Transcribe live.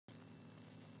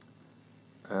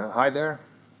Hi there.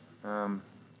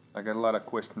 I got a lot of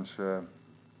questions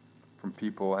from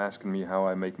people asking me how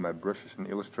I make my brushes in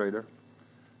Illustrator.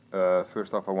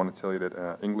 First off, I want to tell you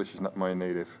that English is not my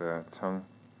native tongue,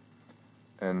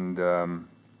 and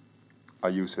I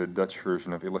use a Dutch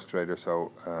version of Illustrator,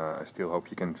 so I still hope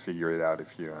you can figure it out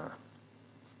if you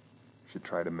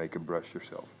try to make a brush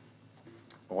yourself.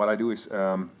 What I do is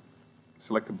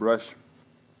select a brush,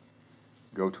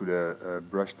 go to the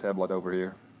brush tablet over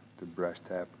here, the brush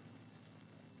tab,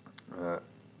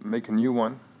 make a new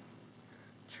one,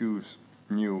 choose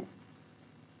new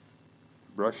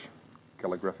brush,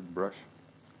 calligraphic brush,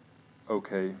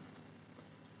 OK.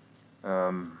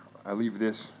 I leave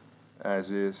this as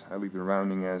is, I leave the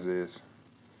rounding as is.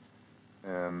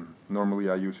 Normally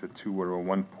I use a 2 or a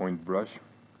 1 point brush.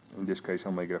 In this case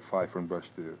I'll make it a 5 point brush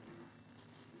too.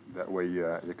 That way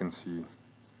you can see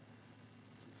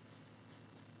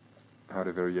how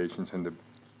the variations and the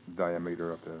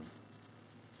diameter of the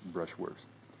brush works.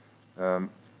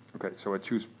 Okay, so I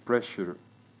choose pressure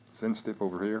sensitive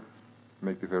over here,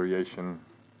 make the variation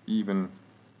even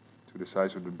to the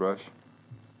size of the brush,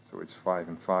 so it's 5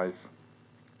 and 5.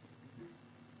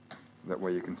 That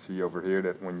way you can see over here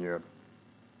that when you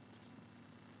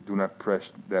do not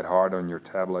press that hard on your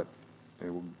tablet, it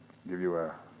will give you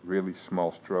a really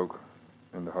small stroke,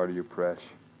 and the harder you press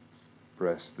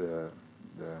the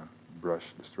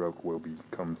brush, the stroke will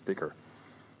become thicker.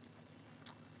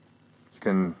 You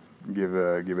can give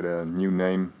it a new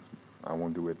name. I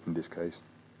won't do it in this case.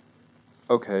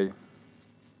 Okay.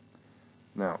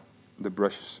 Now the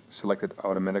brush is selected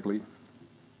automatically,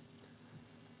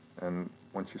 and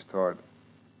once you start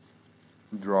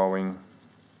drawing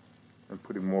and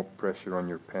putting more pressure on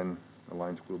your pen, the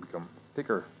lines will become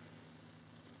thicker.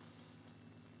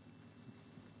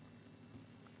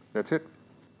 That's it.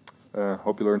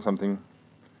 Hope you learned something.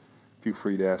 Feel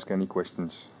free to ask any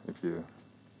questions if you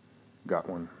got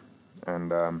one.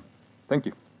 And thank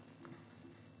you.